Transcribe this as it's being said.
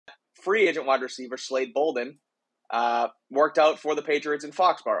free agent wide receiver, Slade Bolden, worked out for the Patriots in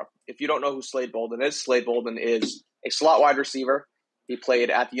Foxborough. If you don't know who Slade Bolden is a slot wide receiver. He played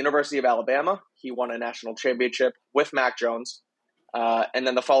at the University of Alabama. He won a national championship with Mac Jones. And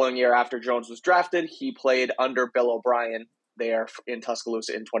then the following year after Jones was drafted, he played under Bill O'Brien there in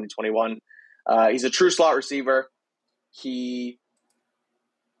Tuscaloosa in 2021. He's a true slot receiver.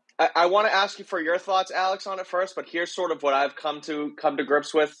 I want to ask you for your thoughts, Alex, on it first, but here's sort of what I've come to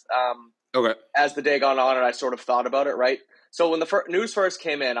grips with as the day gone on, and I sort of thought about it, right? So when the news first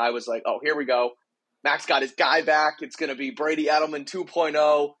came in, I was like, oh, here we go. Mac's got his guy back. It's going to be Brady Edelman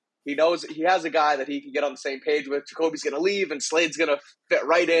 2.0. He knows he has a guy that he can get on the same page with. Jacoby's going to leave, and Slade's going to fit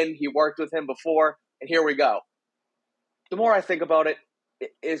right in. He worked with him before, and here we go. The more I think about it,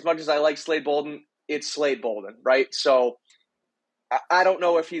 as much as I like Slade Bolden, it's Slade Bolden, right? So I don't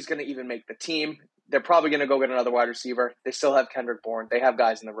know if he's going to even make the team. They're probably going to go get another wide receiver. They still have Kendrick Bourne. They have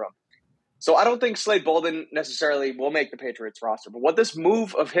guys in the room. So I don't think Slade Bolden necessarily will make the Patriots roster. But what this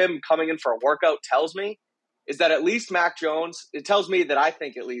move of him coming in for a workout tells me is that at least Mac Jones, it tells me that I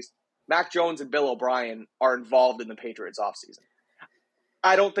think at least Mac Jones and Bill O'Brien are involved in the Patriots offseason.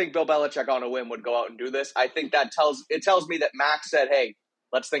 I don't think Bill Belichick on a whim would go out and do this. I think that tells me that Mac said, hey,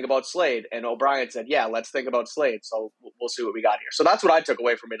 let's think about Slade. And O'Brien said, yeah, let's think about Slade. So we'll see what we got here. So that's what I took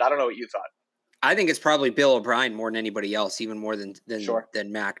away from it. I don't know what you thought. I think it's probably Bill O'Brien more than anybody else, even more than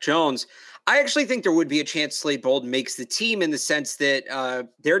Mac Jones. I actually think there would be a chance Slade Bolden makes the team in the sense that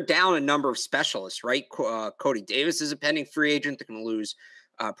they're down a number of specialists, right? Cody Davis is a pending free agent. They're going to lose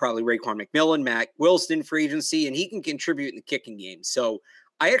probably Raekwon McMillan, Matt Wilson free agency, and he can contribute in the kicking game. So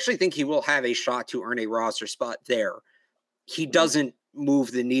I actually think he will have a shot to earn a roster spot there. He doesn't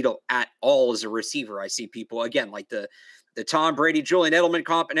move the needle at all as a receiver. I see people, again, like the Tom Brady, Julian Edelman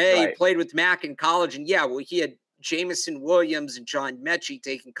comp, and hey, he played with Mac in college, and yeah, well, he had Jamison Williams and John Mechie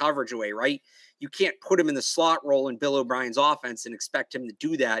taking coverage away, right? You can't put him in the slot role in Bill O'Brien's offense and expect him to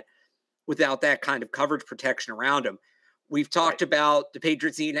do that without that kind of coverage protection around him. We've talked about the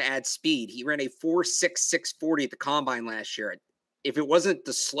Patriots needing to add speed. He ran a 4.6 640 at the combine last year. If it wasn't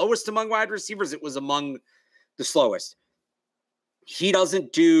the slowest among wide receivers, it was among the slowest. He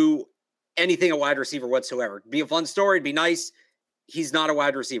doesn't do anything a wide receiver whatsoever. It'd be a fun story. It'd be nice. He's not a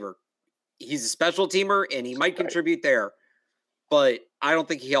wide receiver. He's a special teamer, and he might contribute there, but I don't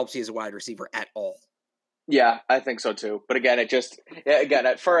think he helps you as a wide receiver at all. Yeah, I think so too. But again,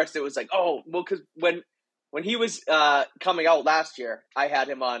 at first it was like, oh, well, because when he was coming out last year, I had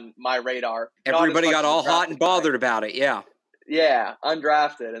him on my radar. Everybody got all hot and bothered about it. Yeah. Yeah,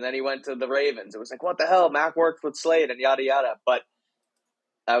 undrafted. And then he went to the Ravens. It was like, what the hell? Mac worked with Slade and yada, yada. But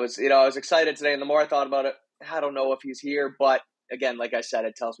I was excited today. And the more I thought about it, I don't know if he's here. But again, like I said,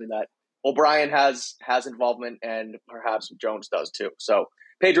 it tells me that O'Brien has involvement and perhaps Jones does too. So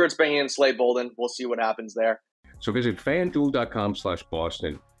Patriots bringing in Slade Bolden. We'll see what happens there. So visit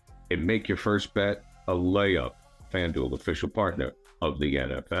FanDuel.com/Boston and make your first bet a layup. FanDuel, official partner of the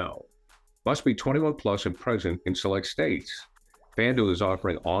NFL. Must be 21 plus and present in select states. FanDuel is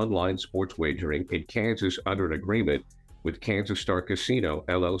offering online sports wagering in Kansas under an agreement with Kansas Star Casino,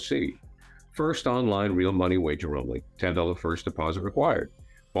 LLC. First online real money wager only. $10 first deposit required.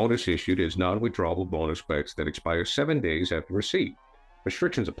 Bonus issued is non-withdrawable bonus bets that expire 7 days after receipt.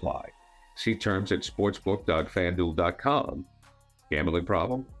 Restrictions apply. See terms at sportsbook.fanduel.com. Gambling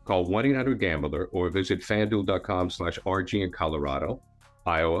problem? Call 1-800-GAMBLER or visit fanduel.com/RG in Colorado,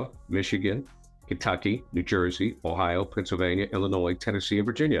 Iowa, Michigan, Kentucky, New Jersey, Ohio, Pennsylvania, Illinois, Tennessee, and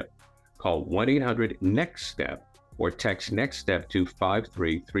Virginia. Call 1-800-NEXT-STEP or text NEXT STEP to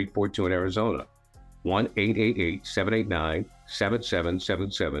 53342 in Arizona,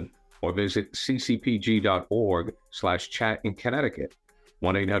 1-888-789-7777, or visit ccpg.org/chat in Connecticut,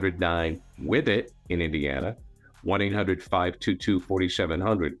 1-800-9-WITH-IT in Indiana,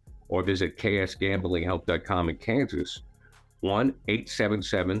 1-800-522-4700, or visit ksgamblinghelp.com in Kansas,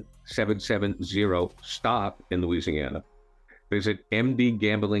 1-877-770-STOP in Louisiana. Visit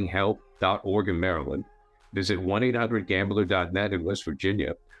mdgamblinghelp.org in Maryland. Visit 1-800-GAMBLER.net in West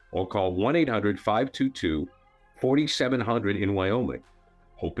Virginia, or call 1-800-522-4700 in Wyoming.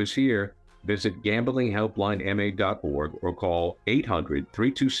 Hope is here. Visit gamblinghelplinema.org or call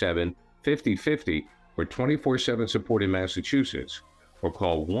 800-327-5050 for 24/7 support in Massachusetts, or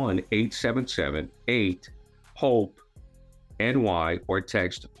call 1-877-8-HOPE-NY or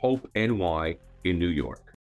text HOPE-NY in New York.